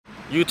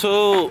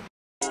YouTube.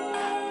 Of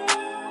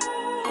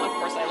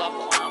course, I love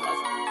llamas.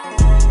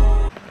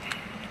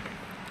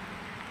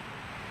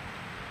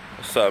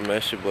 What's up, man?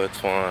 It's your boy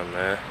Twan,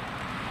 man.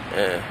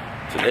 And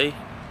today,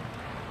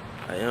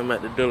 I am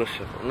at the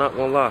dealership. I'm not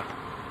gonna lie.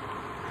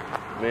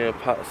 Me and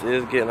Pops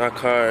is getting our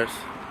cars,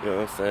 you know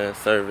what I'm saying,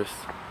 service.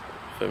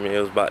 For me,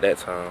 it was about that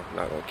time,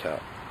 not gonna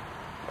cap.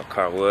 My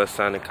car was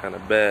sounding kind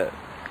of bad,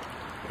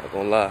 not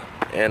gonna lie.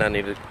 And I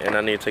need to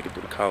take it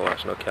through the car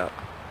wash, no cap.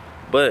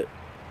 But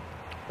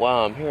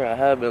while I'm here, I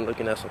have been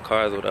looking at some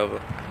cars or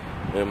whatever.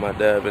 Me and my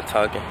dad been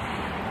talking.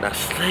 And I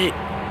sleep. You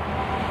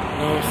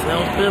know what I'm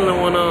saying? I'm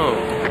feeling one on.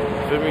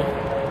 Feel me?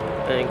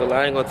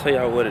 I ain't gonna tell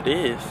y'all what it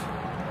is.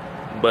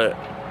 But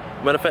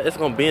matter of fact, it's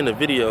gonna be in the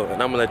video,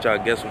 and I'm gonna let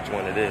y'all guess which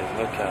one it is.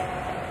 No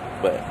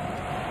cap. But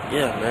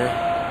yeah,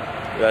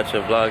 man, we out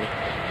here vlogging.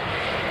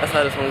 That's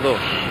how this one go.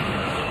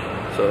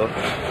 So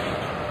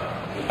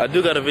I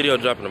do got a video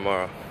dropping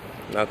tomorrow.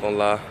 Not gonna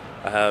lie,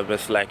 I have been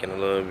slacking a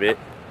little bit,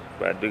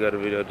 but I do got a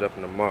video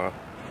dropping tomorrow.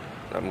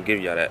 I'm gonna give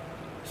y'all that.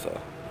 So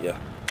yeah.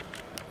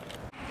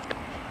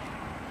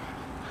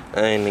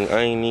 I ain't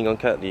even gonna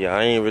cut to y'all.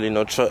 I ain't really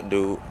no truck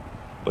dude.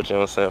 But you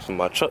know what I'm saying? For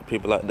my truck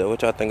people out there,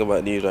 what y'all think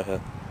about these right here? You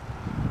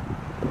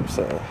know what I'm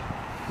saying?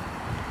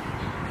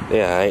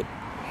 They alright.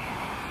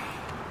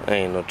 I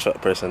ain't no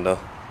truck person though.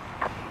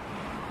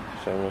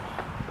 Feel me?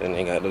 Then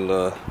they got the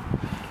little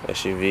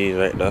SUVs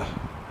right there.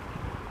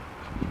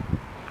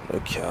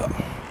 Look out.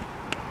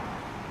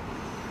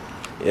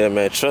 Yeah,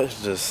 man,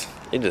 trucks just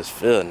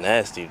feel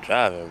nasty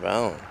driving,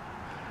 bro.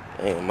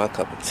 Ain't my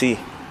cup of tea.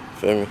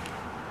 Feel me?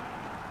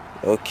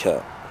 No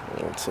cap.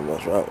 Ain't too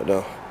much right with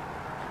them.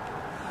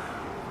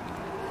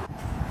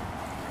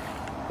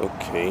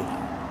 Okay.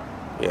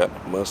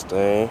 Got the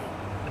Mustang.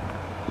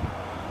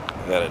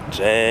 Got a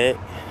Jag.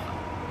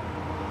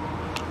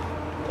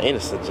 Ain't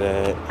this a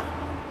Jag?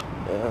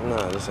 Yeah,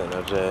 nah, this ain't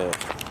no Jag.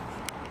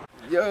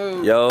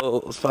 Yo,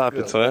 what's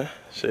poppin', twin?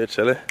 Shit,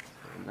 chillin'.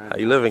 How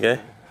you living, gang?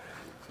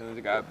 Soon as I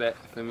got back,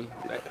 feel me?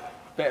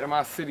 Back to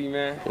my city,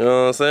 man. You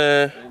know what I'm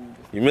saying?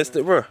 You missed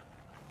it, bro?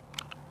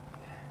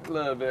 A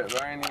little bit, bro.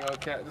 I ain't even gonna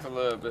cap, just a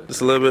little bit.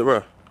 Just a little bit,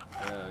 bro?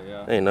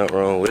 Yeah. Ain't nothing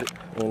wrong with it.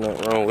 Ain't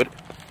nothing wrong with it.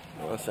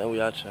 You know what I'm saying?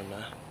 We out here,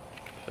 man.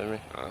 Feel me?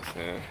 I'm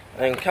saying.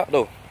 I ain't cap,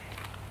 though.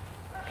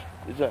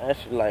 Did you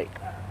actually, like,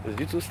 is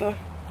YouTube stuff?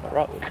 I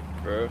rock with it.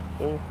 Bro.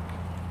 Feel me?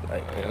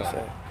 Like, you know what I'm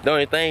saying? The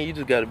only thing, you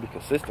just gotta be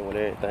consistent with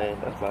everything.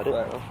 That's about it,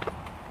 bro.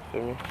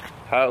 Feel me?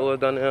 How it was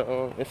down there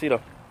in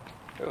Cito?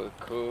 It was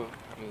cool.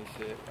 I mean,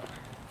 shit.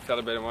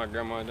 Celebrated my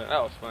grandma. That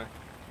was fun.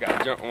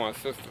 Got jumped on my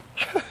sister.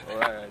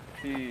 Alright,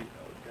 oh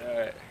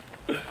God.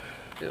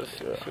 She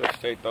was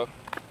straight though.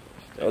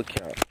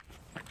 Okay.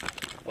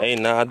 Hey,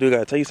 nah, I do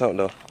gotta tell you something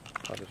though.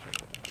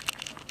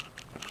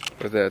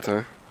 What's that,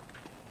 Tom?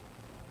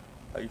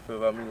 How you feel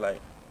about me,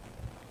 like,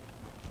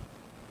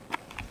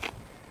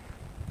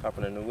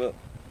 copping a new whip?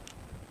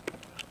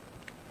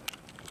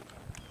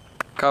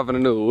 Copping a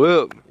new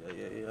whip?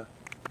 Yeah.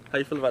 How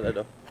you feel about that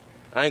though?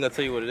 I ain't gonna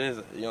tell you what it is,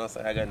 you know what I'm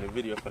saying? I got a new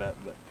video for that,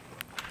 but.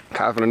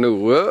 Copping a new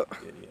whip?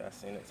 Yeah, I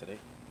seen it today.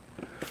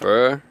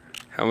 For real?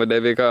 How much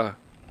that big car?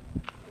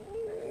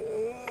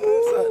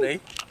 Sunday.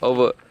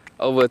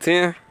 Over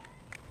 10?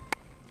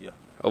 Yeah.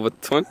 Over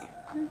 20?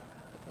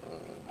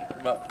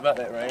 About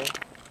that range.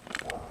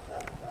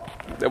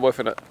 That boy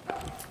finna.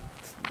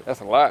 That's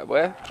a lot,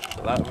 boy. It's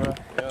a lot, bro. You know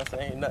what I'm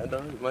saying? Ain't nothing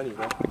done with money,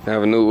 bro.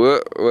 Have a new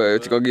whip?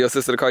 What, you gonna give your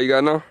sister the car you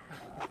got now?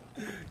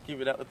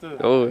 Keep it out too.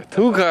 Oh,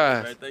 2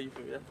 cars. Right there, you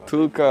feel me?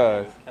 2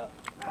 cars.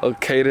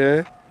 Okay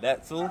then.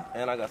 That too,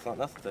 and I got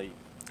something else to tell you.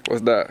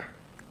 What's that?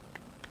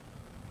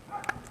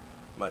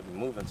 Might be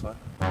moving, son.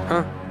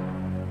 Huh?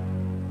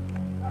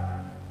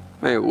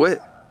 Man, what?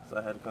 So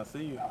I had to come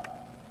see you.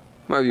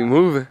 Might be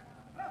moving.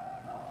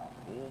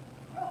 Yeah.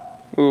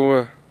 Moving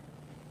where?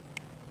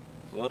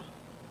 What?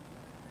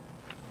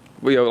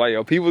 But yo, like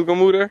your people's gonna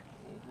move there?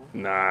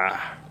 Mm-hmm. Nah.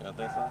 You don't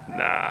think so?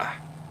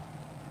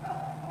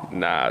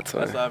 Nah,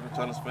 twin. That's why I've been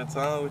trying to spend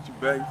time with you,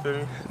 bro. You feel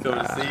me?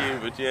 Coming to see you,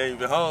 but you ain't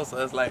been home, so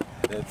it's like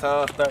the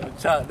time starting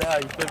to chop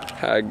down. You feel me?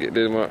 How I get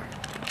this month?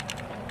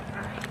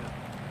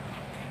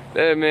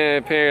 That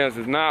man parents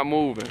is not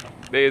moving.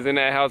 They is in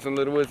that house in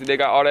Little Woodsy. They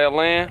got all that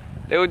land.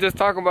 They were just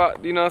talking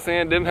about, you know what I'm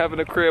saying, them having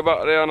a crib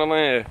out there on the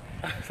land.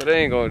 So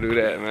they ain't gonna do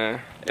that, man.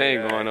 They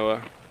ain't going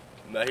nowhere.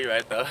 No, he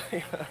right though.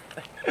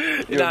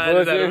 You know how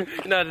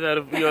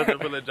to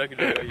put a little junkie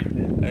drink on you.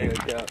 I ain't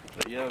gonna count.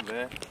 But yeah,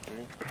 man.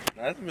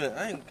 Nah, it's been,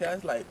 I ain't gonna count.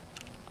 It's like,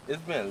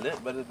 it's been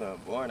lit, but it's been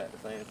boring at the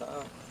same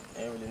time.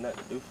 Ain't really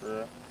nothing to do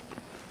for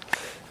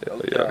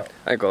real. Yeah.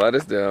 I ain't gonna lie,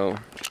 this down.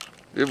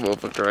 This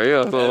motherfucker right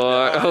here, so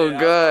like, oh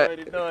God. I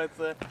already know it,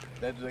 son.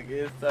 That drink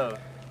is tough.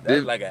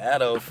 That's like an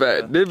adult. In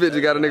fact, this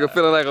bitch got a nigga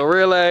feeling like a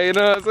real ass, you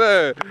know what I'm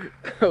saying?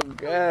 Oh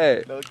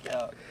God. No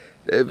count.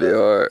 That'd be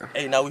hard.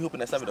 Hey, now we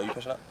hooping at 7 though. You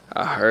pushing up?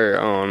 I heard,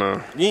 I don't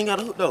know. You ain't got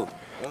to hoop though. You know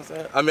what I'm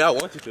saying? I mean, I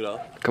want you to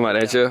though. Come out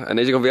that you. And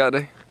then you gonna be out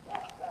there?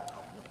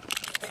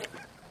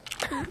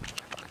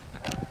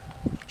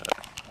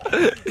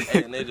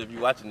 Hey, Naja, if you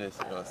watching this,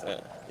 you know what I'm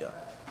saying? Yeah.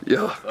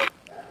 Yeah. What's up?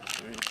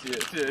 Chill.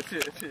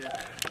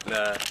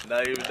 Nah,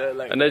 not even that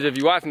like. And then if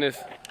you watching this,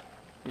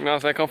 you know what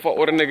I'm saying? Come fuck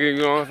with a nigga,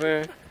 you know what I'm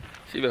saying?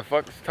 She been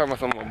fucking talking about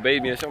something, I'm a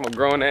baby and shit. I'm a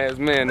grown ass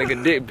man,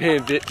 nigga, dick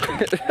been bitch.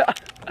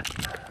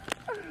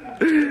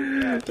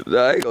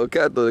 Nah, I ain't gonna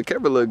cat though. The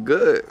camera look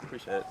good.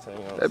 Appreciate it. So, you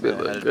know That bitch I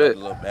look had to good.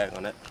 drop a little bag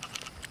on that.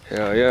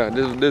 Hell yeah,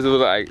 this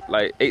was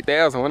like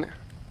 8,000, wasn't it?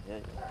 Yeah.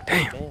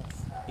 Damn.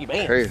 He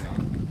bands. Crazy.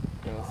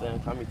 You know what I'm saying?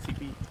 Call me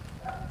TP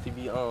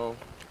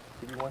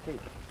 1K.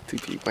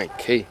 TP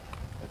 1K.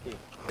 Okay.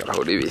 Gotta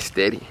hold it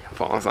steady.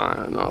 Phone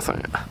sign, you know what I'm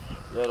saying?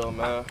 Yeah though,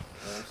 man.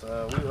 You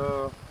know what I'm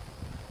saying?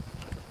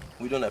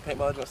 We doing that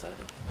paintball on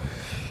Saturday?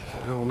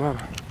 It don't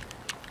matter.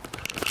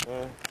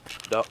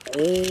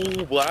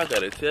 Oh boy, I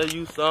gotta tell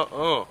you something.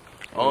 I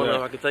don't know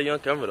if I can tell you on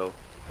camera though.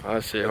 Oh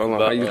shit, hold on.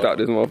 How you stop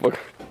this motherfucker?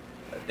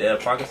 Dad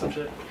parking some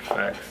shit?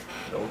 Facts.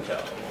 No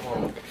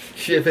cow.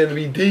 Shit finna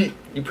be deep.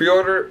 You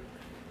pre-ordered?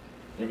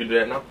 You can do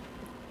that now?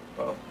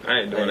 Oh, I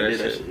ain't doing that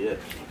shit. Yeah.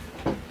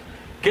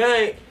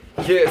 Gang!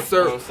 Yes,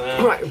 sir. You know what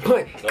I'm saying?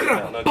 Punt.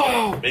 No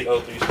cap. Big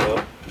 03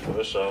 stuff.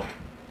 For sure.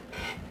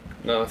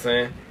 Know what I'm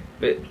saying?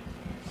 Bit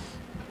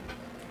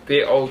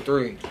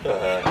 03.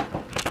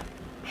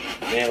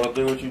 Man,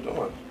 03, what you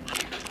doing?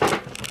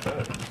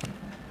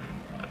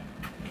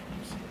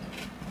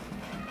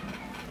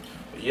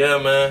 Yeah,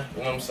 man.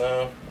 You know what I'm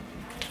saying?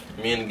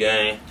 Me and the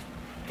gang,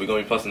 we're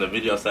gonna be posting a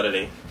video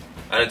Saturday.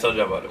 I didn't tell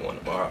you about the one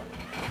tomorrow.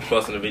 We're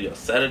posting a video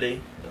Saturday. You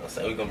know what I'm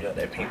saying? We're gonna be out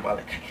there paintball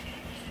like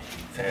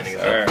saying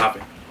niggas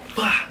popping.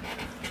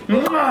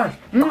 Mine.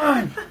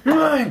 The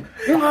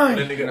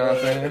nigga, You know what I'm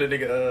saying? the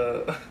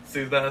nigga,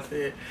 sits down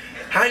said,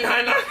 hi.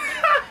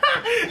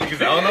 Niggas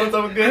say, I don't know what's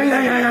up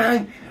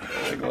good.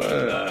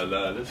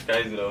 Nah, this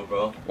crazy though,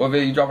 bro. What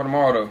video you dropping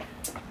tomorrow though?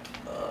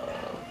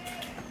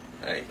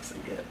 I ain't gonna see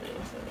that,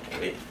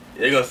 man. Wait,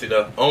 you're gonna see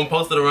though. I'm gonna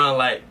post it around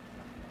like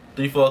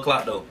 3-4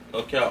 o'clock though.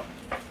 No cap.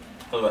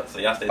 So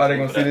y'all stay tuned. Are they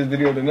gonna see this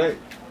video tonight?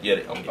 Yeah,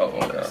 I'm gonna Oh,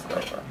 okay. I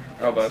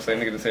was about to say,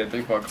 nigga that said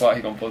 3-4 o'clock,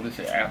 he gonna post this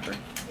shit after.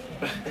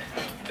 I'm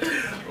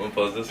gonna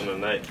post this one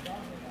tonight.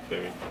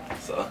 Feel me?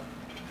 So,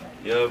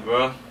 yeah,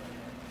 bro.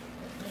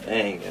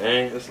 Dang,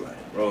 it's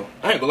like, bro.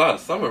 I ain't gonna lie, the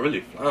summer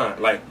really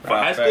flying. Like, for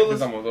high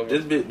schoolers,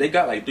 this bit, they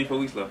got like 3-4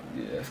 weeks left.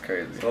 Yeah, that's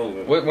crazy. So,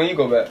 When you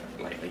go back?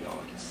 like late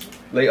August.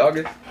 Late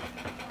August?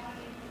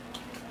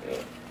 Yeah,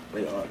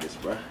 late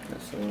August, bro.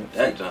 That's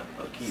That jump.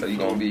 So you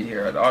gonna be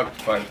here at the August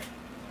party?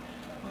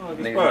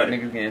 August party.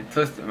 Niggas getting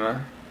twisted,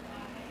 man.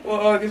 What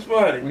August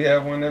party? We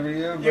have one every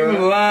year, bro. You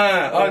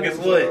lying. August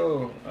what?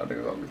 I think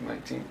it's August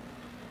 19th.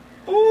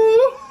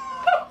 Ooh.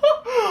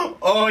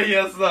 Oh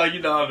yes, sir.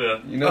 You know I'm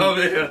here. You know I'm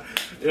here.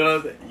 You know what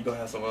I'm saying? You gonna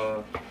have some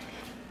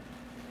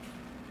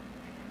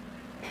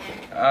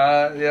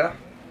yeah.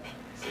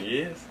 some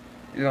years?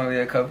 You know, yeah,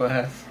 a couple of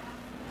has.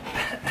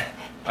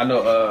 I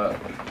know,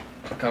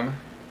 coming.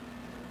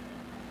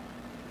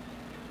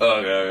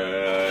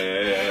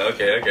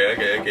 Okay.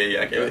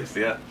 Yeah, I can't wait to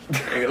see that.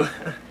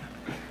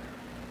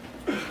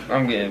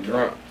 I'm getting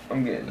drunk.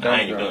 I'm getting dumb I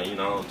ain't drunk. doing, you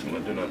know, I don't too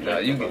much do no drink. Nah,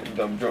 you getting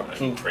dumb drunk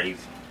too. Crazy.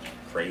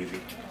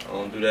 I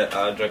don't do that.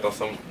 I drink on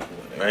some.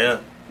 Right here.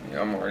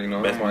 Yeah, I'm already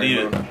know. Best I'm already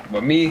believe know.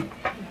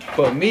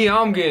 But me,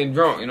 I'm getting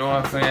drunk. You know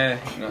what I'm saying?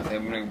 You know what I'm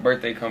saying? When the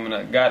birthday coming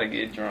up, gotta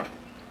get drunk.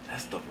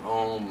 That's the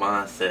wrong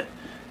mindset.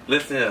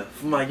 Listen here,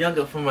 for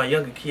my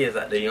younger kids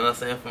out there, you know what I'm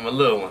saying? For my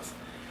little ones,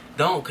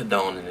 don't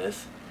condone in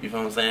this. You feel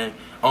what I'm saying?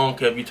 I don't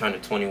care if you turn to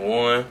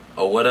 21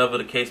 or whatever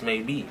the case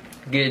may be.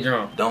 Get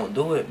drunk. Don't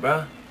do it,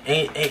 bro.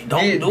 Don't Get do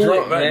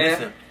drunk, it, bro. man.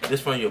 Listen,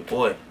 this from your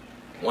boy,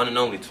 one and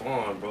only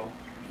Twan, bro.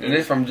 And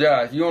this from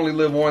Josh. You only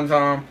live one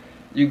time.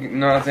 You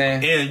know what I'm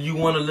saying? And you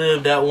want to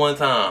live that one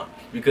time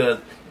because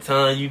the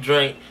time you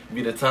drink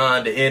be the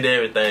time to end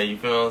everything. You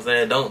feel what I'm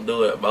saying? Don't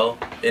do it, bro.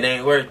 It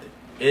ain't worth it.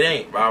 It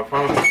ain't, bro. I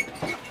promise you.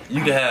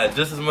 You can have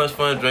just as much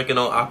fun drinking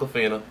on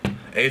Aquafina.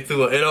 A2,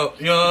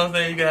 you know what I'm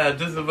saying? You can have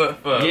just as much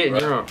fun. Get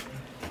drunk.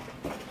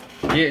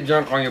 Get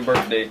drunk on your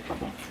birthday.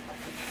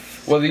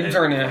 Whether you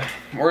turning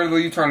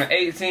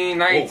 18,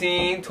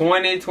 19,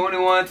 20,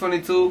 21,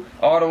 22,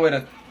 all the way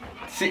to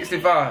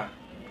 65.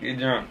 Get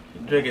drunk.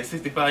 Drinking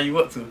 65, you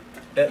up to?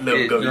 That little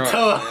Get go.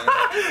 drunk,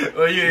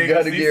 Well, you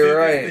gotta get 66.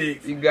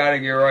 right. You gotta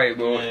get right,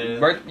 bro.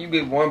 Yeah. You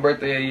get one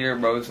birthday a year,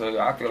 bro. So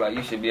I feel like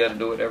you should be able to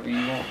do whatever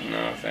you want. You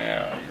know what I'm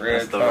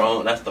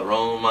saying? That's the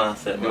wrong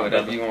mindset, Do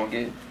whatever you want.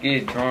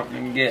 Get drunk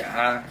and get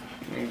high.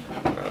 You know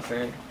what I'm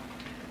saying?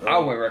 I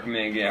wouldn't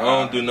recommend getting high. I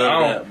don't do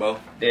none of that, bro.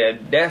 Yeah,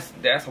 that's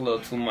a little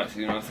too much.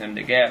 You know what I'm saying?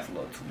 The gas a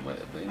little too much.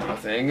 But you know what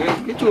I'm saying?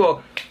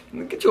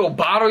 Get you a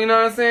bottle. You know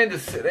what I'm saying?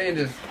 Just sit there and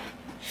just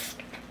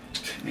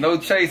no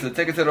chaser.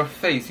 Take it to the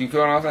face. You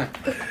feel what I'm saying?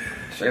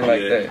 Straight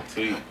like that.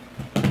 Sweet.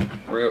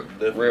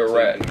 Real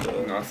rat. You know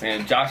what I'm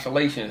saying?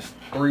 Joshulations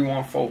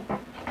 314.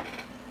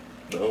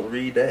 Don't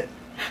read that.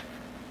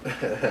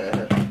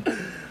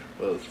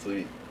 Well,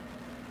 sweet.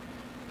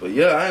 But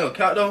yeah, I ain't gonna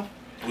count though.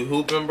 We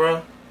hooping,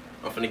 bro.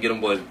 I'm finna get them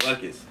boys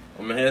buckets.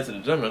 I'm gonna head to the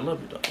gym in a little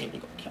bit though. Ain't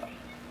gonna count.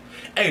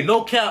 Hey,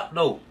 no cap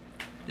though.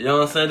 You know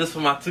what I'm saying? This for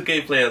my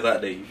 2K players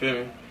out there. You feel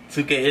me?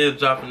 2K is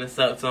dropping in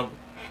September.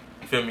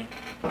 You feel me?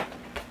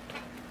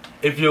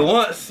 If you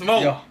want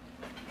smoke, Yo.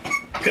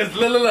 cause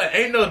look,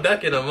 ain't no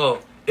ducking no more.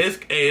 It's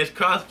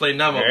crossplay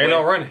now, my boy. Ain't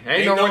no running.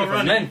 Ain't no running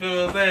for nothing. You feel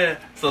what I'm saying?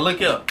 So look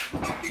here.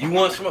 You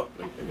want smoke?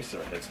 Let me see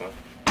right here,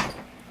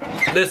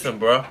 son. Listen,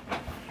 bro.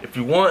 If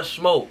you want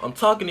smoke, I'm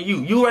talking to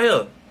you. You right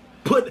here.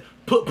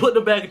 Put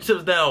the bag of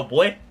chips down,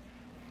 boy.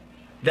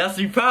 That's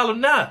your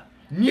problem now.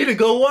 You need to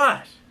go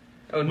wash.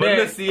 Oh,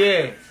 nasty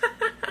ass.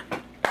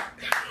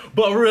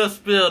 But real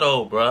spill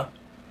though, bro.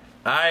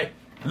 Alright?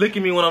 Look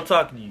at me when I'm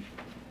talking to you.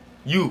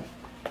 You,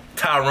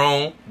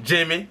 Tyrone,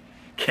 Jimmy,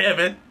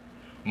 Kevin,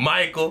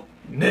 Michael,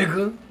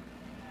 nigga.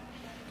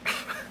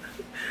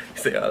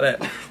 Say all that.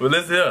 But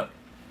listen here.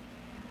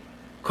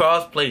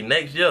 Crossplay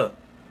next year.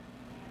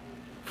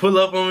 Pull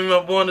up on me,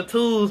 my boy, on the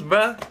tools,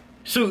 bruh.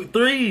 Shoot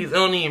threes. It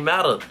don't even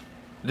matter.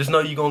 Just know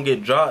you gonna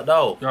get dropped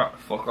off. Drop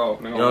the fuck off,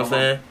 nigga. You know what I'm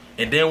saying?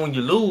 And then when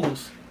you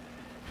lose,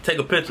 take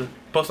a picture,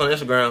 post on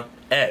Instagram,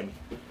 at me.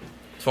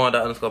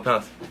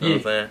 Twan._pounce. You know what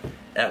I'm saying?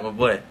 At my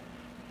boy,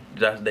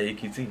 Josh Day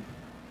EQT.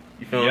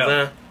 You feel what I'm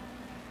saying?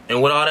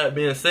 And with all that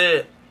being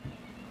said,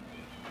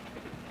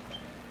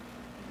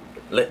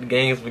 let the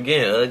games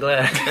begin. Ugly.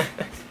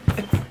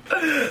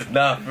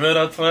 Nah, for real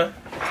though, Twan.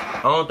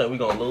 I don't think we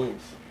gonna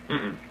lose.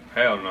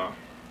 Hell no.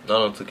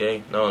 Not on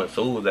 2K. Not on the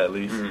tools at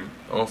least.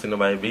 I don't see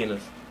nobody beating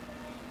us.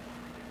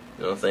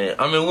 You know what I'm saying?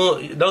 I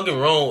mean, don't get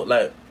me wrong.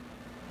 Like,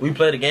 we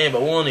play the game,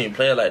 but we won't even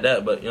play it like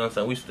that. But you know what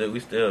I'm saying? We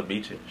still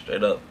beat you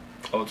straight up.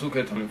 Oh,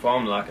 2K24,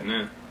 I'm locking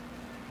in.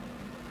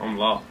 I'm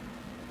locked.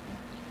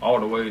 All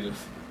the way,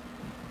 just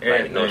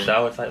Like, no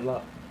shower type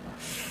lock.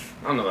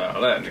 I don't know about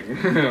all that,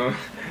 nigga.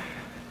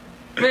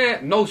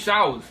 Man, no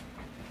showers.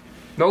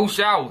 No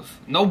showers.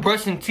 No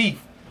brushing teeth.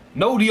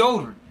 No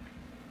deodorant.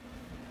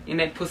 And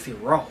that pussy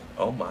raw.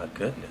 Oh my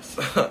goodness.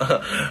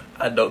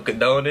 I don't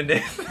condone in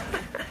this.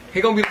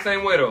 He gonna be the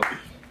same way though.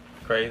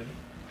 Crazy.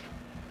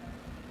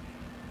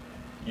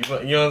 You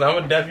know, I'm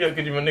gonna dap you up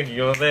because you my nigga, you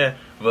know what I'm saying?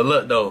 But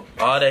look though,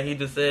 all that he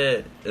just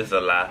said is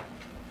a lie.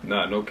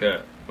 Nah, no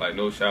cap. Like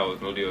no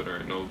showers, no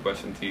deodorant, no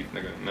brushing teeth,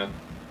 nigga, nothing.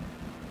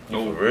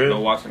 No, For real? no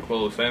washing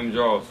clothes, same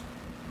drawers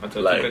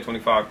until Like-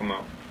 2K25 come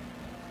out.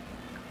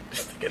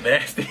 This nigga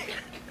nasty.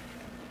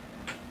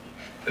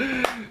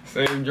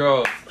 Same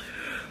drawers.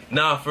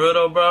 Nah, for real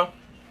though, bro.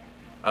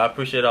 I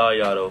appreciate all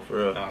y'all though, for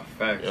real. Nah,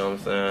 facts. You know what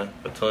I'm saying?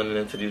 For tuning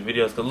into these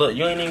videos. Cause look,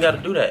 you ain't even gotta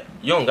do that.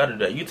 You don't gotta do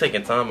that. You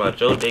taking time out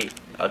your day,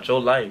 out your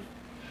life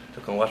to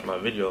come watch my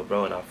video,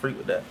 bro, and I freak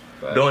with that.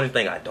 Facts. The only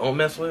thing I don't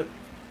mess with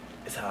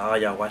is how all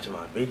y'all watching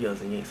my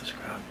videos and you ain't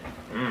subscribing.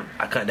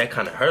 That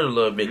kind of hurt a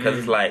little bit because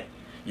it's like,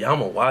 yeah, I'm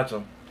gonna watch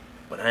them,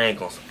 but I ain't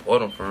gonna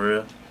support them for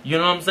real. You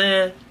know what I'm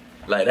saying?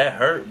 Like that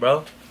hurt,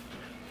 bro.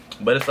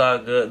 But it's all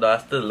good though. I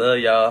still love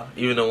y'all,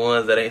 even the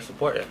ones that ain't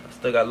supporting. I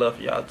still got love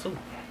for y'all too.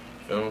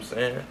 You know what I'm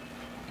saying?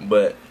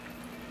 But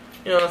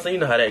you know what I'm saying? You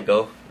know how that go.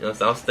 You know what I'm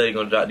saying? I'm steady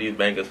gonna drop these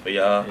bangers for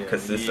y'all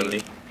consistently.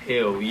 Yeah.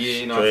 Hell yeah,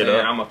 you know what I'm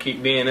saying? I'm gonna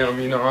keep being in them,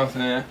 you know what I'm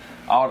saying?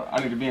 I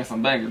need to be in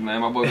some bangers, man.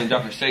 My boy been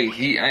dropping shade.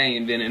 He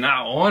ain't been in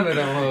not one of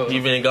them. He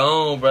been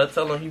gone, bro.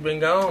 Tell him he been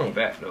gone. I'm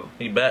back though.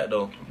 He back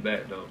though. I'm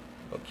back though.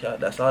 Okay,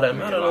 that's all that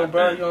matter though,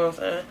 bro. You know what I'm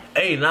saying?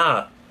 Hey,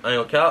 nah, I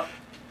ain't gonna count.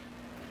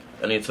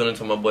 I need to tune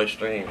into my boy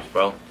streams,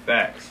 bro.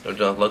 Facts. Them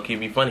jumps low key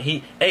be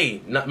funny.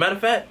 Matter of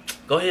fact,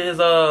 go hit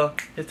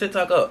his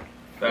TikTok up.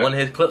 Facts. One of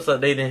his clips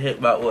up, they didn't hit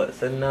about what,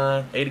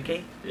 79,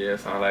 80K? Yeah,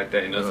 something like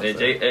that. You know what I'm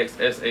saying?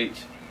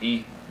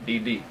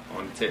 JXSHEDD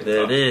on the TikTok.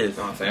 There it is. You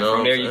know what I'm saying? You know From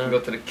what there, I'm you can saying? go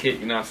to the kit,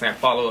 you know what I'm saying?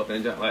 Follow up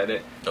and jump like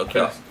that. Okay.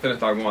 Finna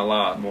start going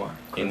live more.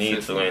 He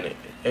need to, ain't it?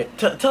 Hey,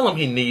 tell him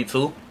he need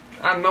to.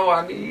 I know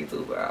I need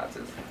to, but I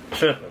just.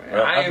 Tripping,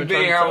 bro. I ain't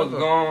been here, I was gone.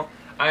 gone.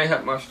 I ain't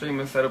had my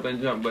streaming set up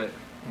and jump, but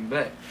I'm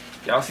back.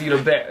 Y'all see the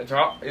back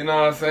drop, you know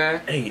what I'm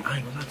saying? Hey, I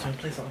ain't gonna lie to him.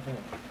 Play something for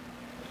him.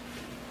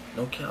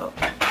 No cap.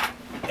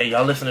 Hey,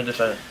 y'all listen to this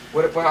right?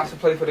 What if I should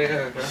play for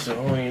that? So I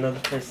don't even know to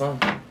play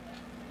something.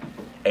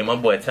 Hey, my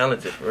boy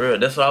talented, for real.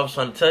 That's what I was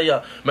trying to tell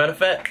y'all. Matter of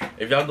fact,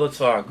 if y'all go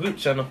to our group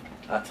channel,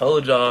 I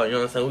told y'all, you know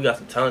what I'm saying, we got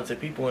some talented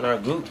people in our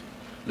group.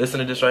 Listen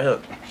to this right here.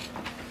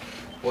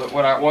 What you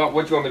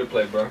want me to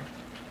play, bro?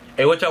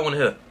 Hey, what y'all want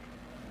to hear?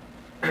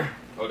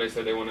 Oh, they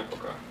said they want to.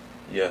 Okay.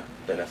 Yeah, I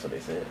think that's what they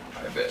said.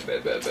 I bet.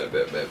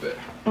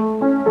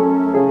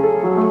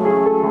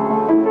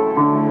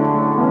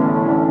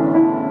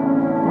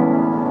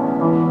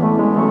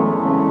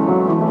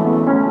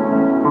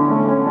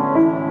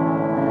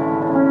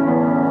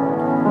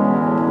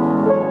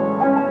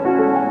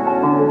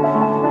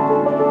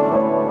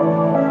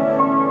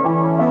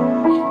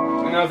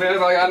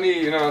 That's all y'all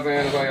need, you know what I'm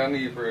saying? That's all y'all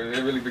need for it.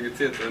 They really big a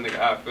tip to a nigga.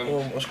 I feel me.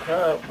 Almost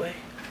cried, boy.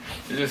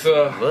 It's just,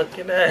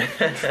 Looking at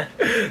that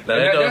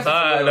goes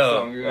hard,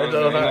 though. That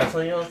goes hard. So,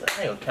 you know what I'm saying?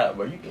 I ain't gonna cap,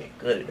 bro. You getting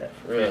good at that,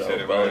 for real,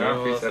 Appreciate it, bro. bro. You know I what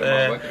I'm appreciate saying?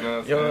 it, my bucket,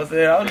 You know what I'm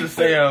saying? I'm just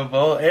saying,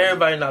 bro.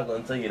 Everybody not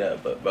gonna tell you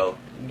that, but, bro,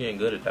 you getting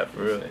good at that,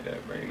 for real. Appreciate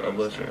that, bro. You know No what I'm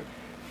bullshit. saying?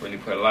 Really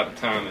put a lot of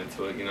time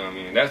into it, you know what I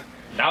mean?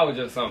 That was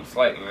just something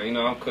slight, man. You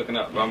know, I'm cooking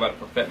up, but I'm about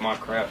to perfect my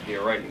craft,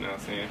 get right, you know what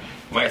I'm saying?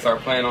 Might start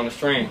playing on the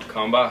stream,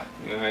 come by.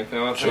 You know what I'm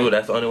saying? True,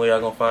 that's the only way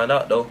y'all gonna find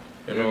out, though.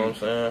 You know what I'm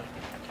saying?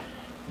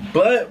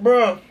 But,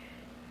 bro,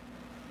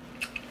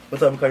 What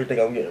type of car you think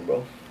I'm getting,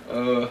 bro?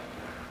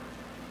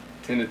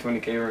 10 to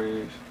 20K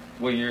range.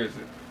 What year is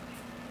it?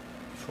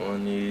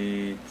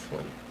 2020.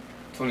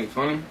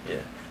 2020? Yeah.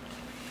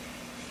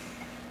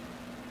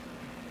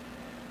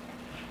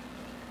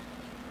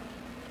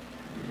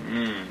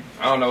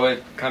 I don't know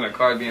what kind of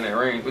car be in that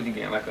range. What you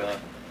getting? Like a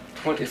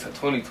 20? It's a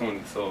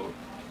 2020. So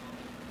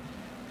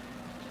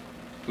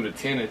to the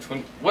 10 and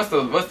 20. What's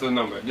the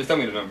number? Just tell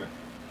me the number.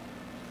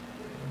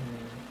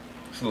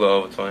 It's a little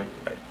over 20.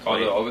 Like 20. Oh, a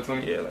little over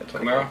 20? Yeah, like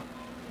 20. Camaro?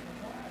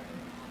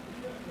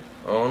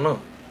 I don't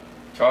know.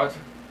 Charge?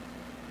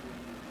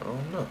 I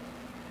don't know.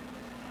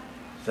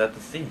 Just have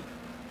to see.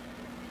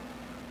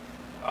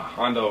 A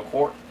Honda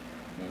Accord?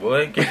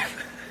 Boy,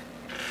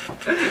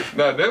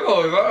 No, them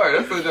hoes hard.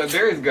 That's what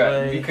Darius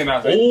got. You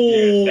cannot say,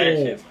 ooh, yeah, that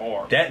shit's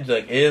hard. that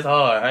junk is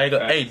hard. I ain't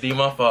gonna, hey, D,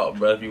 my fault,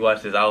 bro. If you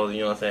watch this, I was, you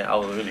know what I'm saying? I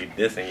was really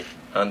dissing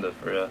Honda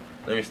for real.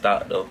 Let me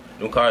stop though.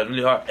 Them cars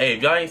really hard. Hey,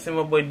 if y'all ain't seen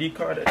my boy D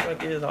car, that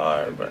junk is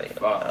hard, bro.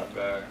 Fuck,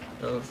 man.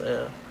 You know what I'm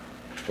saying?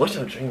 What's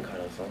your dream car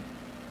though, son?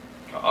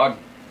 Audi.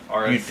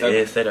 You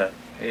did say that.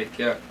 Heck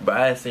yeah. But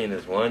I had seen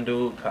this one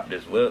dude cop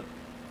this whip.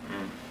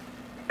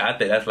 I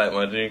think that's like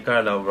my dream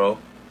car now, bro.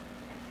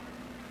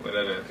 What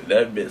that is?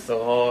 That bitch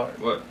so hard.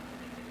 What?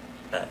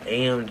 An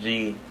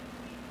AMG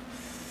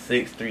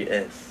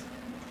 63S.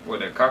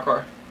 What, that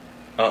car?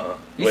 Uh-uh.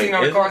 You seen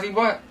all the cars he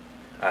bought?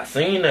 I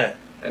seen that.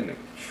 That nigga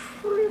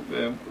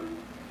tripping, boy.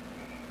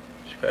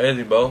 It's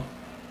crazy, bro.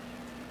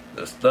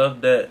 The stuff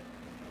that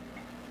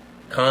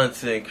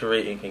content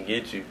creating can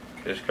get you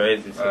is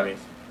crazy to me.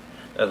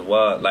 That's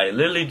wild. Like,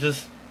 literally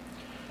just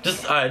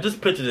alright, just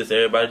picture this,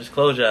 everybody. Just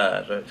close your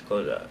eyes, right? Just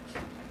close your eyes.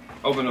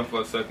 Open up for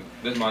a second.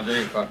 This is my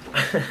dream car.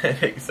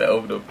 He said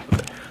open up.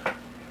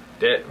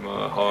 That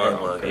my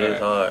hard.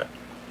 It's hard.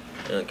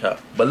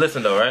 But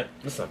listen though, right?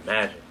 Just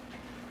imagine.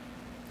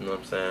 You know what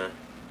I'm saying?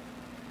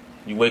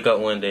 You wake up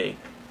one day,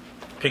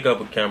 pick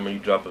up a camera, you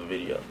drop a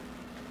video.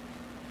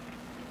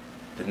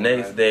 The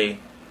next day,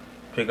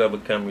 pick up a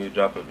camera, you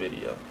drop a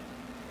video.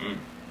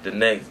 The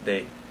next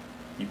day,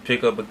 you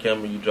pick up a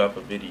camera, you drop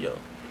a video.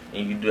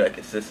 And you do that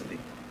consistently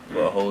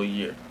for a whole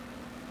year.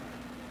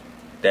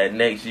 That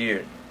next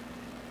year,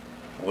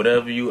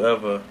 whatever you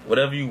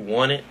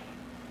wanted,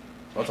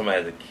 I'm talking about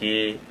as a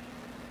kid,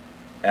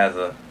 as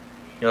a,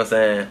 you know what I'm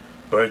saying,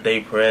 birthday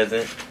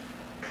present,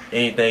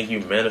 anything you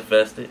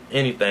manifested,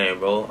 anything,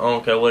 bro. I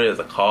don't care what it is,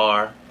 a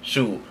car,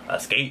 shoot, a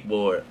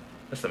skateboard.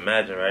 Just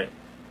imagine, right?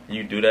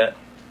 You do that,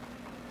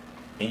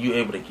 and you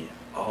able to get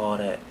all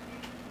that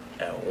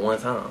at one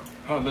time.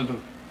 Hallelujah.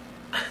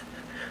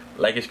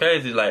 Like, it's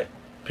crazy, like,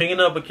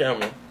 picking up a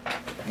camera,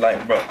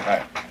 like, bro,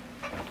 alright.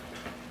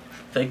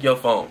 Take your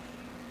phone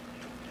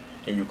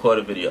and you record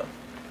a video.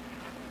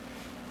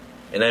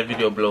 And that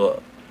video blow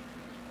up.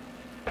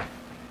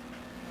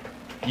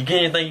 You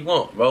get anything you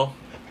want, bro.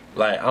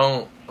 Like, I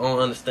don't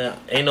understand.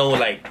 Ain't no,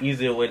 like,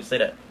 easier way to say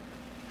that.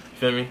 You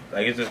feel me?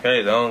 Like, it's just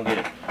crazy. I don't get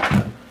it.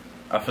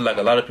 I feel like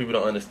a lot of people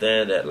don't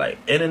understand that, like,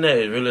 internet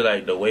is really,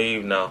 like, the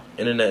wave now.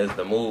 Internet is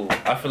the move.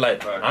 I feel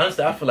like,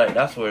 honestly, I feel like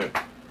that's where,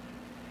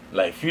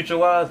 like,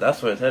 future-wise,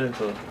 that's where it's heading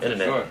to.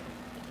 Internet. Sure.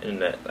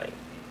 Internet, like,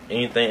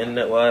 anything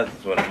internet-wise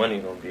is where the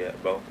money's gonna be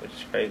at, bro. Which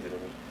is crazy to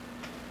me.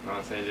 You know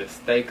what I'm saying? Just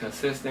stay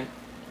consistent.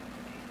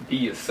 Be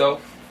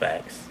yourself.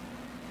 Facts.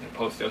 And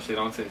post your shit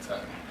on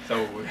TikTok.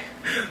 So with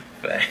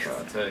Facts.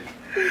 I'll tell you.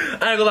 I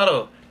ain't gonna lie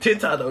though.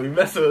 TikTok though, you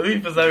messing with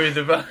me for some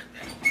reason, bro.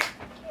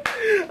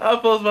 I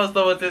post my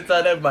stuff on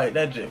TikTok,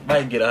 that shit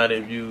might get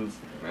 100 views.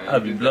 Man,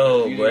 I'll be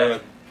blown, bro.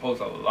 boy.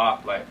 Post a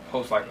lot, like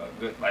post like a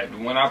good, like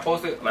when I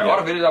posted, like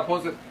all the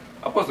videos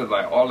I posted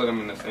like all of them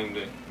in the same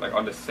day, like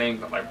on the same,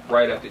 like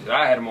right after.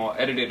 I had them all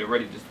edited and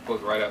ready just to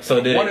post right after.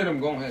 So did one of them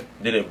go ahead.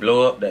 Did it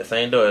blow up that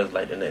same day or it's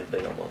like the next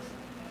day almost?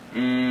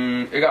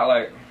 It got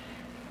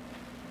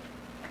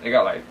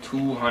like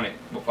 200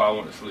 before I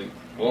went to sleep.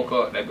 Woke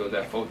up, that goes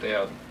at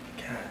 4,000.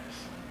 Gosh.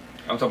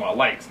 I'm talking about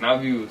likes,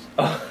 not views.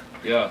 Oh.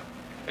 Yeah.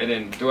 And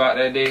then throughout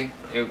that day,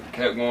 it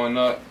kept going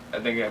up.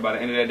 I think by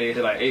the end of that day, it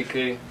hit like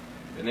 8K.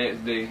 The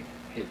next day,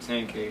 hit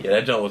 10K. Yeah,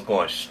 that jump was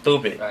going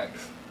stupid.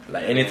 Facts.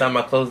 Like anytime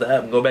I close the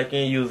app and go back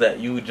in, use that,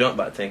 you jump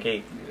by 10K.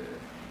 Yeah,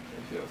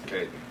 that shit was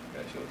crazy.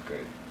 That shit was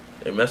crazy.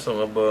 They messed with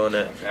my boy on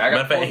that. Okay, Matter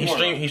of fact,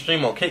 he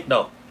stream on Kick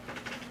though.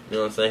 You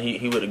know what I'm saying?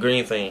 He with the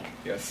green team.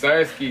 Yes,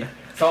 Sirski.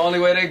 It's the only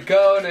way to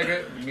go,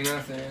 nigga. You know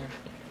what I'm saying?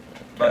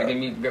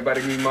 About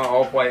to give me my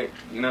all-white,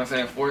 you know what I'm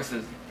saying,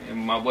 forces. And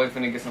my boy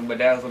finna get some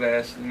bedazzled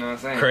ass, you know what I'm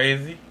saying?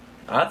 Crazy.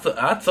 I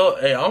told,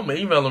 hey, I'm gonna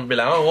email him and be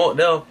like, I don't want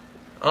them.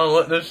 I don't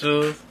want them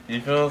shoes. You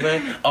feel what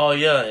I'm saying? Oh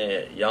yeah,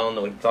 and y'all don't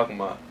know what you're talking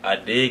about. I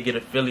did get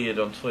affiliated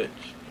on Twitch.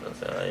 You know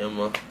what I'm saying? I am a, you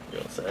know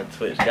what I'm saying,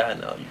 Twitch guy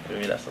now. You feel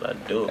me? That's what I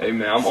do. Hey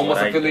man, I'm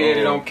almost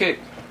affiliated on Kick.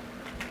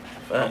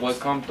 Facts. My boys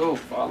come through,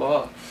 follow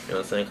up. You know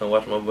what I'm saying? Come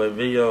watch my boy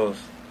videos. You know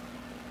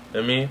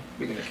what I mean?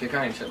 Speaking of Kick,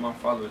 I ain't checked my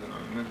followers in a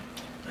minute.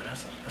 Man,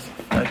 that's a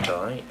fact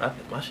though. I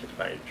think my shit's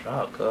about to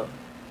drop, cuz.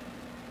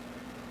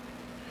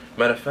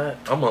 Matter of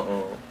fact, I'm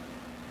gonna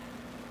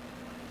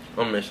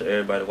make sure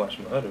everybody watch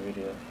my other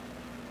video.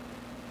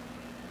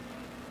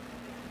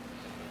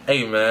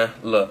 Hey man,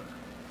 look,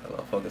 Hold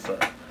on, focus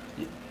up.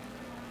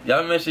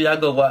 Y'all make sure y'all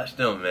go watch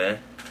them, man.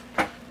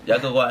 Y'all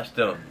go watch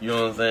them. You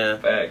know what I'm saying?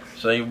 Facts.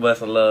 Show you boys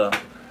some love.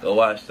 Go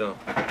watch them.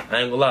 I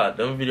ain't gonna lie,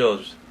 them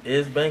videos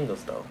is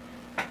bangers though.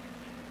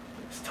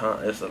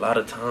 It's a lot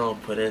of time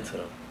put into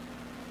them.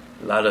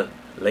 A lot of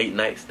late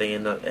night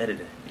staying up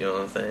editing. You know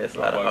what I'm saying? It's a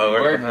lot of hard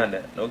work behind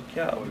that. No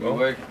cap, bro.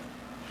 Working.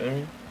 Feel me?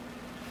 You know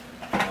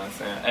what I'm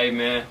saying? Hey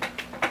man,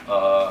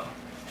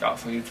 drop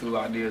some YouTube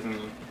ideas in the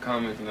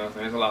comments, you know what I'm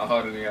saying? It's a lot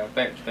harder than y'all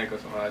think to think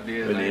of some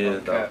ideas. It really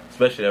is though.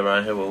 Especially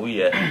around here where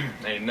we at.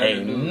 Ain't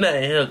nothing to do.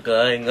 Nothing here, cuz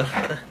I ain't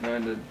gonna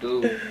Nothing to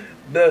do.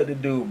 nothing to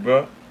do,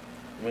 bro.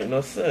 Make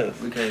no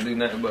sense. We can't do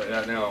nothing but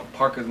goddamn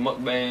Parker's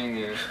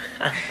mukbang and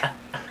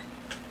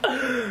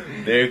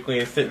Dairy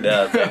Queen sit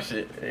down type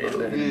shit. Ain't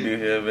nothing to do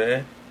here,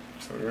 man.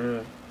 For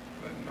real.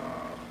 but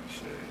nah,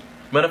 shit.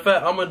 Matter of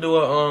fact, I'm gonna do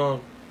a I'm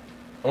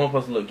gonna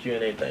post a little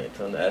Q&A thing.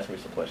 Tell them to ask me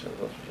some questions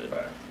or some shit.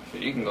 Right. So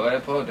you can go ahead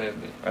and post that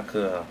bitch. I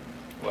could.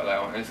 What, like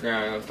on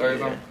Instagram and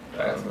stories on?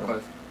 Ask some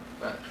questions.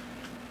 Right.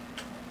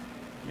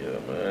 Yeah,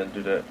 man.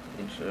 Do that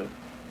and shit.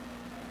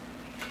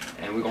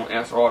 And we're gonna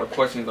answer all the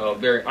questions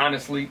very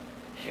honestly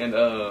and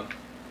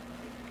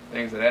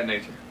things of that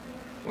nature.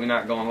 We're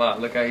not gonna lie.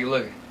 Look how he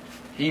looking.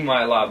 He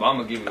might lie, but I'm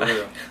gonna give it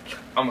real.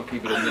 I'm gonna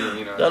keep it a million,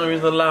 you know. The only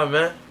reason I lie, man. You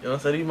know what I'm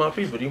saying? These my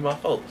people. These my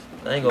folks.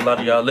 I ain't gonna lie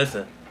to y'all.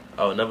 Listen,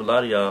 I would never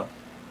lie to y'all.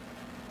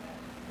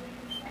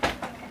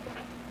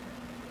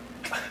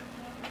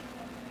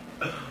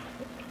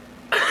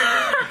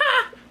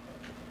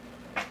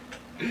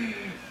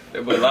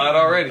 That boy lied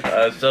already.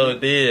 I sure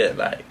did.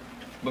 Like,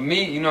 But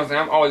me, you know what I'm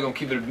saying? I'm always gonna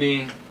keep it a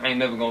bean. I ain't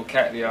never gonna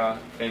cat y'all.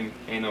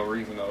 Ain't no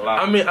reason to lie.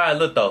 I mean, alright,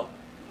 look though.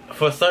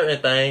 For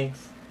certain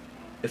things,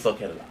 it's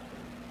okay to lie.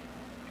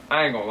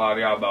 I ain't gonna lie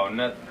to y'all about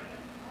nothing.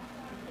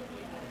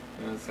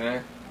 You know what I'm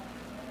saying?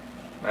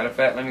 Matter of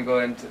fact, let me go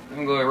ahead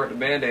and rip the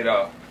Band-Aid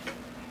off.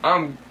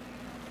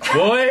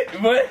 Boy,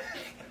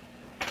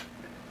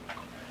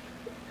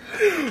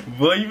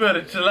 you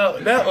better chill out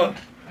with that one.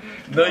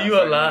 No,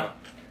 you a lie.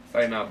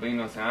 Say no, but you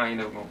know what I'm saying? I ain't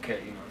never gonna cat,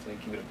 you know what I'm saying?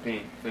 Keep it a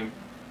bean, feel me?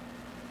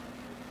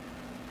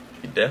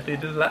 You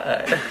definitely just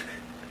lied.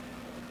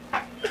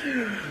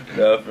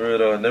 No, for real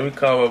though. Let me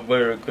call my boy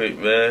real quick,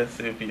 man.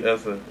 See if he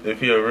answer. If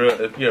he a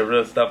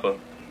real stopper.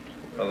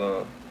 Hold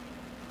on.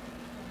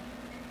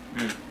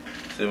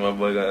 See if my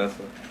boy gonna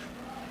answer.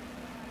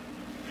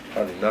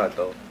 Probably not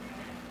though.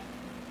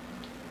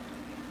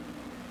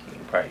 He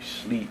probably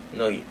sleep. You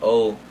know he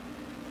old.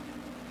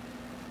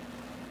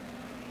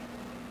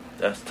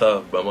 That's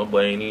tough, but my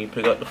boy ain't even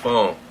pick up the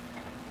phone.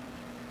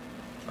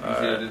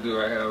 Easier to do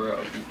right here, real.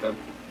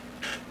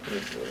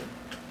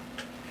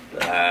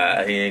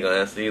 Nah, he ain't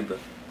gonna answer either.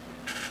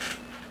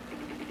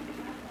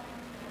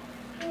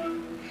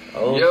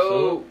 Oh,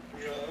 Yo,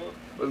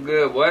 what's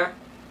good, boy?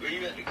 Were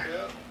you at the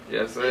crib?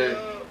 Yes, sir.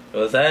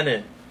 what's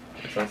happening?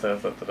 I'm saying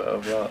something to the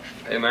vlog.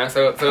 Hey, man,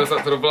 tell us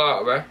up to the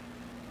vlog, man.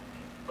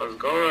 What's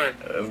going?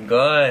 It's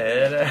good.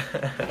 Yeah,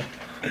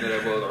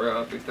 that boy's a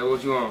real fix. That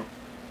what you on?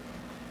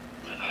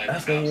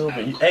 That's when you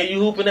hooping. Hey, you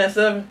hooping at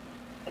 7?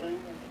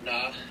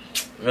 Nah.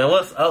 Man,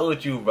 what's up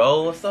with you,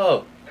 bro? What's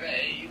up?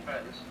 Hey, you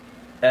practice?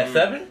 At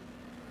 7?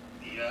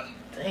 Yeah.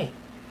 Dang.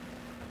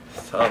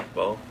 It's tough,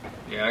 bro.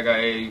 Yeah, I got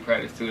AAU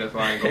practice too. That's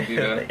why I ain't gonna be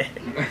there.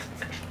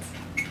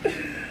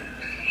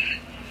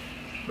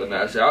 But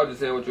nah, shit, I was just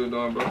saying what you were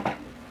doing, bro. Well,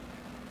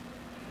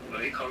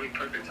 they call me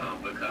perfect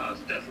time because I was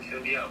definitely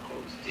finna be out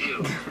cold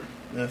still.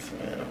 Yes,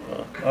 man,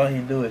 bro. All he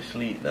do is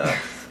sleep now.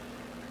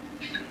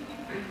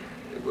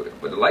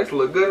 But the lights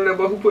look good in there,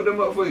 but who put them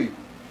up for you?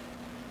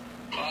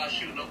 Oh,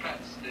 shoot, no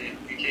practice today.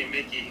 If you can't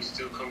make it, you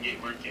still come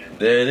get work in.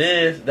 There it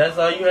is. That's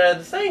all you had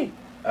to say.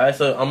 All right,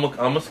 so I'm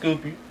gonna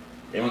scoop you,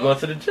 and we're going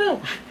to the gym.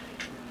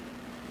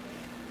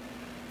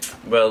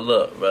 Bro,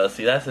 look, bro.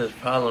 See, that's his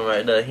problem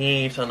right there. He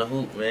ain't trying to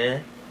hoop,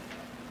 man.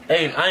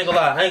 Hey, I ain't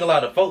gonna lie.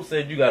 The folks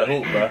said you gotta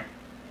hoop, bro.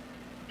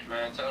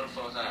 Man, tell the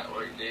folks how it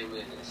work. They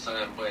with the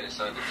son, boy, the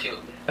son to kill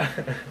me.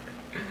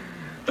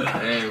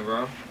 Damn,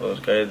 bro. That was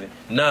crazy.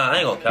 Nah, I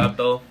ain't gonna cap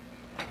though.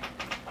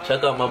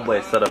 Check out my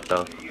boy's setup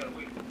though.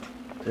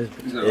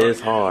 It's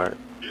hard.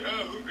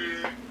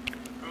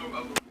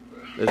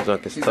 This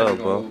junk is tough,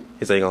 bro.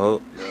 He said he gonna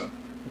hoop. Yeah.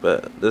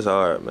 But this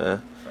hard,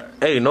 man.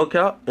 Hey, no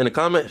cap. In the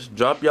comments,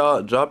 drop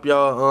y'all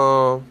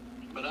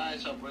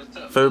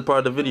favorite part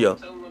of the video.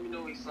 Tell them, let me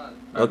know when he's sliding.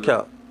 No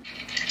cap.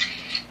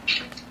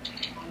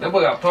 That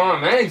boy got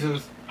Twan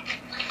managers.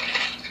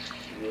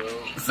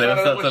 Say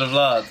what's up to the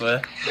vlogs,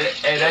 man.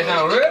 Hey, that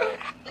not real?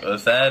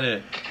 What's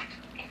happening?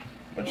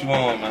 What you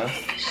want, man?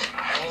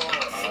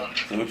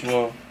 See what you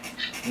want?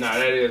 Nah,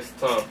 that is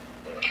tough.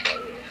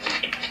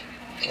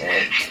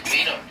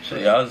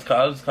 Shit, I was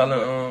calling Is see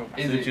what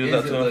it you was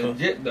up to.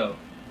 legit though?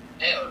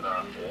 Hell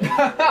no.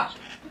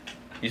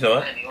 You said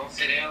what? Man, you gonna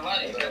sit there and lie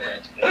to each other.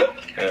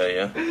 Yeah,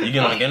 yeah. You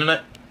get on the game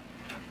tonight?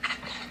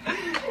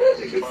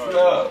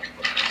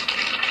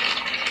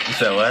 You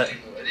said what?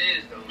 It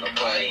is though.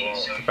 Nobody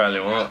won't. You probably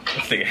won't.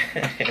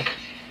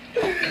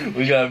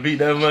 We gotta beat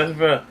that much,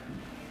 bro.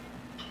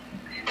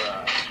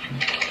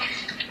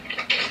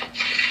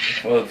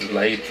 Folks is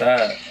like, he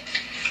tired.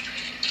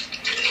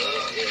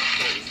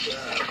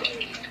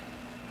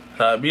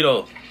 How it be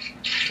though?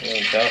 You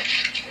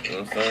know what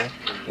I'm saying?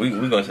 We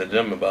gonna say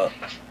gym about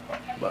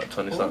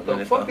 20 something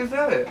minutes. What the fuck is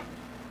that?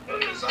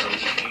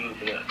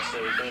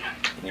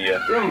 Yeah.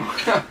 Damn.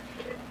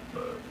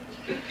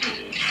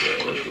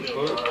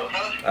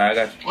 Alright, I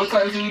got you. What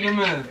type of shoes them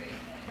is?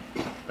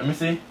 Let me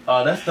see.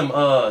 That's them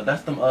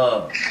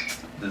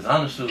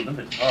designer shoes. Them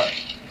bitches hard.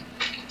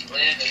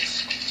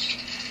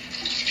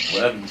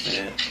 Whatever you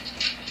said.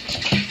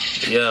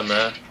 Yeah,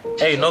 man.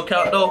 Hey, no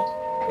count though.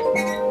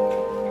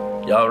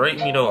 Y'all rate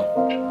me though.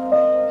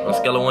 On a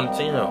scale of 1 to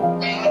 10.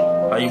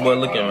 How you boy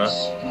looking, man?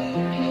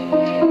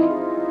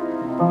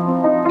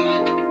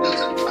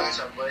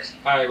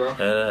 Alright, bro.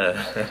 Yeah.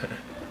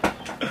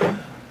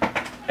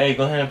 Hey,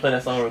 go ahead and play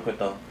that song real quick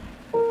though.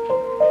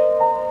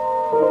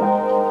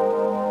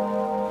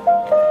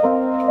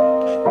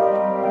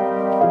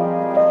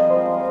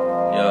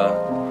 Yeah.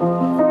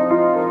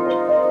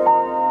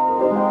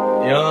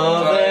 You know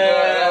what I'm saying?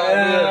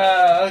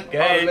 Okay.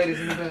 All the ladies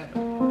in the back.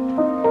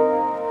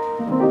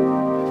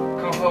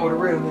 Come forward, a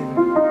real nigga.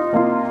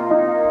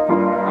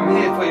 I'm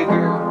here for you,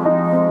 girl.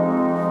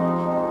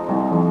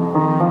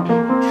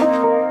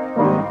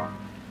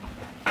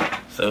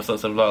 Say what's up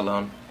to the vlog,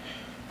 Lon.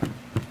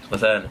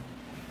 What's happening?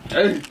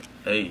 Hey.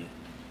 Hey.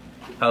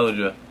 How old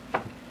you?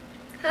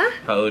 Huh?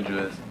 How old you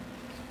is?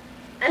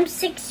 I'm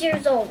 6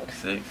 years old.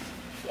 6.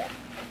 Yeah.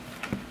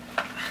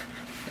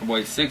 That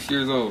boy 6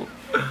 years old.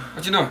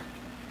 What you know?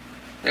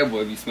 That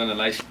boy be smelling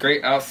like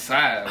straight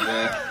outside,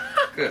 boy.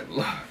 Good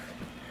lord.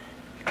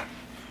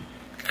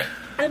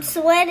 I'm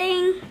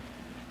sweating.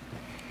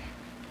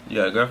 You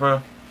got a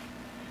girlfriend?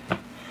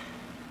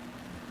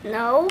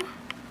 No.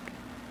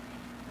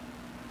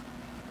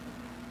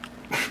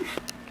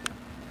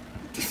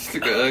 This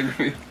nigga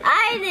ugly.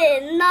 I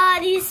did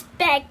not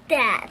expect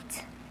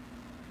that.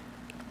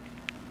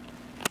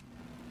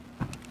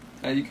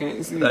 Now you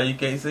can't see. Now you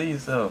can't see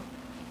yourself.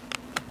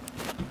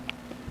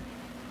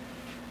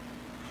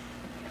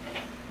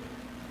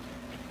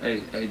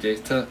 Hey,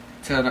 Jace,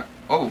 tell that.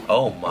 Oh.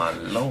 Oh my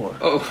lord.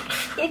 Oh.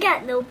 You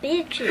got no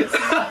bitches.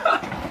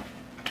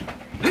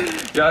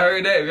 Y'all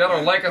heard that? If y'all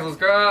don't like and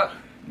subscribe,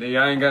 then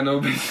y'all ain't got no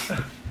bitch.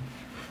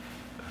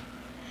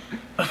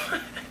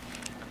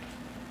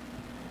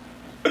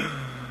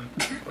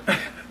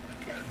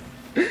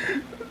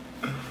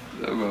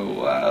 That bro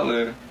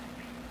wildin'.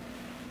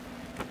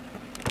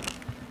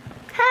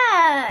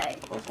 Hi.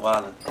 What's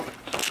wildin'?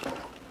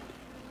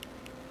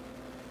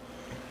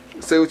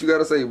 Say what you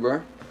gotta say,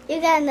 bro. You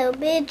got no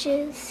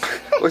bitches.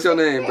 What's your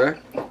name, bro?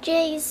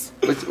 Jace.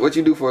 What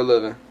you do for a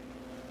living?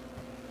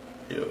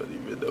 You don't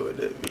even know what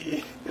that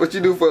means. What you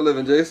do for a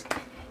living, Jace?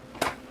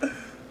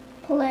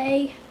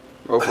 Play.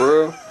 Oh,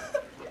 for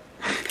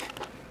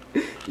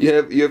real?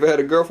 You ever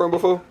had a girlfriend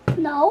before?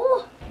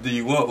 No. Do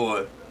you want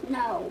one?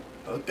 No.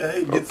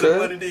 Okay, get Okay. some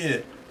money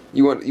then.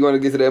 You want to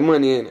get to that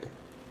money, ain't it?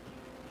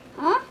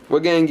 Huh?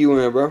 What gang you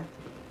in, bro?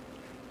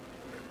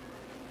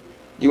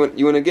 You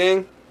in a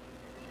gang?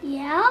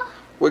 Yeah.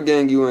 What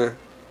gang you in?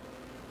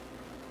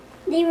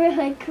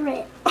 Neighborhood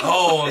crit.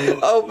 Oh,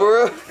 Oh, for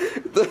real?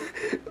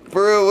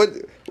 For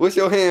real, what's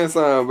your hand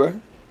sign, bro?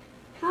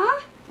 Huh?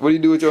 What do you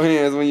do with your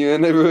hands when you're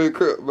in neighborhood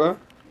crip, bro?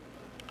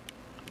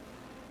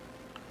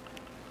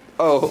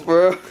 Oh,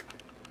 for real?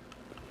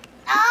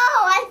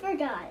 Oh, I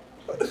forgot.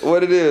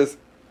 What it is?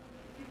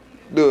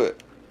 Do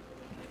it.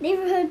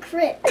 Neighborhood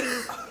crit.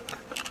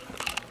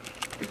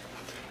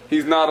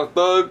 He's not a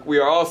thug. We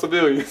are all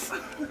civilians.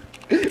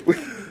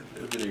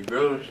 it's in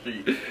Grove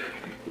Street.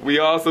 We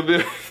all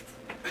civilians.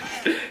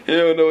 He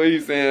don't know what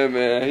he's saying,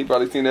 man. He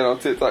probably seen that on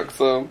TikTok or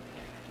something.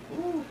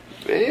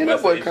 Man,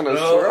 that boy kind of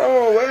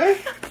strong, man.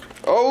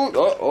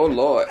 Oh,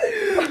 Lord.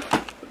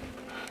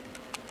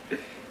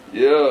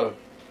 Yeah.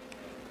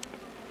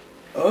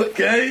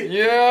 Okay.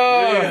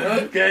 Yeah.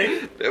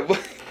 Okay.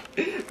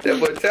 That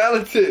boy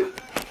talented.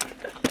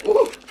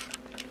 Ooh.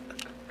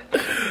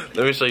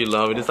 Let me show you,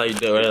 Lummy. This how you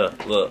do it right here.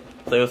 Look.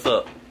 Say what's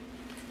up.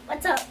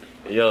 What's up?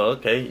 Yo,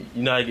 okay.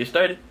 You know how to get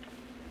started?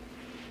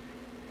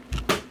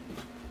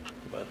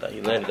 I thought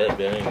you landed that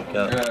bit. I ain't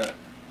count. Yeah.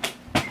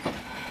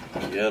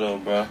 Yeah, though,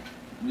 bro.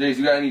 Jace,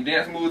 you got any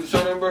dance moves to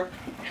show them, bro?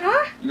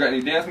 Huh? You got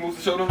any dance moves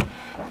to show them?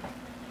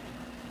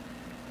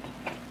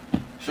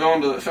 Show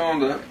them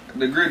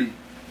the gritty.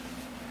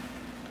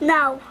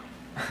 No.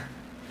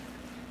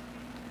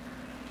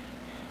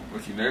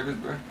 Was you nervous,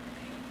 bro?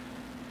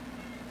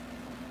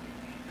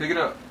 Pick it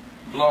up.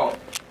 Vlog.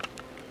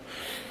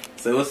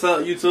 Say what's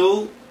up,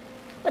 YouTube?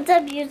 What's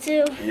up,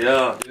 YouTube?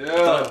 Yeah.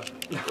 Yeah.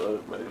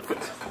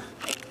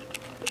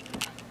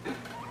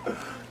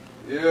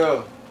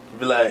 Yeah.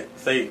 Be like,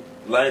 say,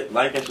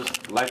 like and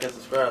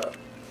subscribe.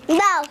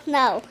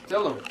 No.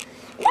 Tell them.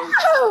 No.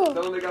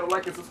 Tell them they gotta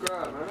like and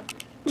subscribe, man.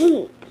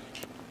 Be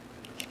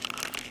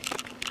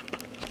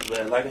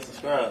like and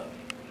subscribe.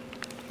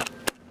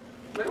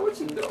 Man, what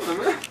you doing,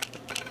 man?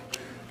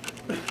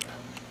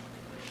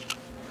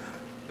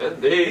 That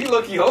dude, he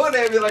look, he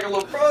holding at me like a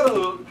little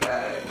brotherhood.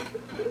 God.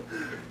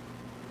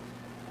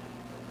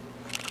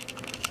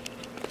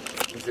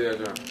 You see that,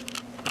 John?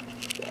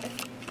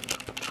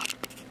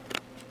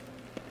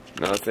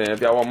 You know what I'm saying? If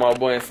y'all want my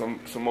boy in some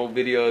more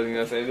videos, you know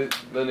what I'm saying? This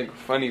nigga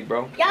funny,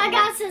 bro. Y'all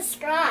gotta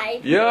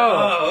subscribe. Yo.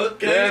 Oh,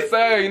 okay. Yes,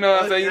 sir. You know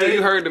what I'm saying? Okay.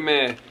 You heard the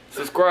man.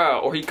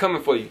 Subscribe or he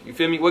coming for you. You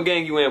feel me? What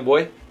gang you in,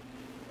 boy?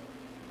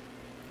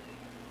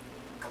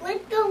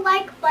 Click the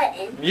like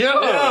button. Yeah,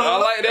 I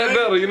like that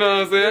better. You know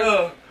what I'm saying?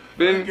 Yeah.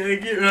 Then Okay,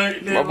 get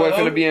right there, my boy bro.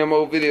 finna be in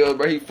more videos,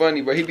 bro. He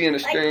funny, bro. He be in the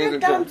Like streams the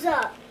and thumbs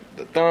stuff. up.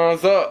 The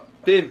thumbs up.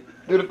 Then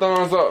do the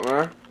thumbs up,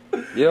 man.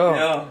 Yeah.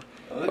 Yeah.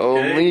 Okay.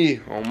 Oh me,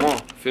 oh mom.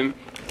 Feel me?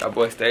 That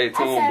boy stay I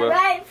tuned, said bro.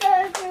 right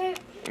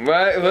first.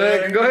 Right,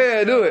 man. Go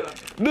ahead, do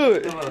it. Do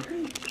it.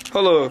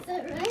 Hold on. I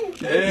said right.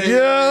 Hey,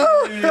 Yeah.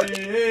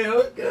 hey,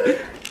 okay.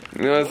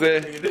 You know what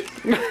I'm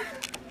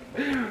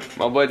saying?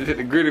 My boy just hit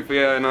the gritty for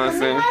y'all, you know what I'm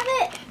Let me saying? have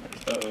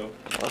it. Uh-oh.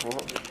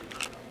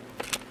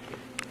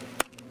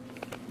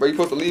 Bro, you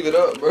supposed to leave it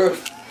up, bro.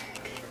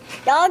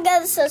 Y'all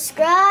gotta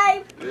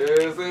subscribe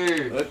Yes,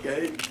 sir.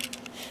 Okay.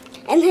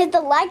 and hit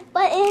the like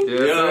button.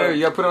 Yes, Yeah. sir.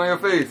 You gotta put it on your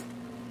face.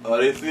 Oh,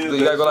 they see So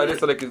you gotta go like this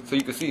so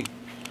you can see.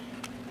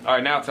 All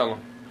right, now tell them.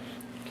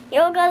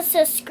 Y'all gotta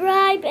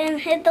subscribe and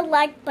hit the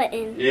like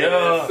button. Yeah.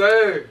 Yes,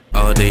 sir.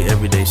 All day,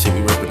 every day, shit, we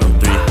reppin' on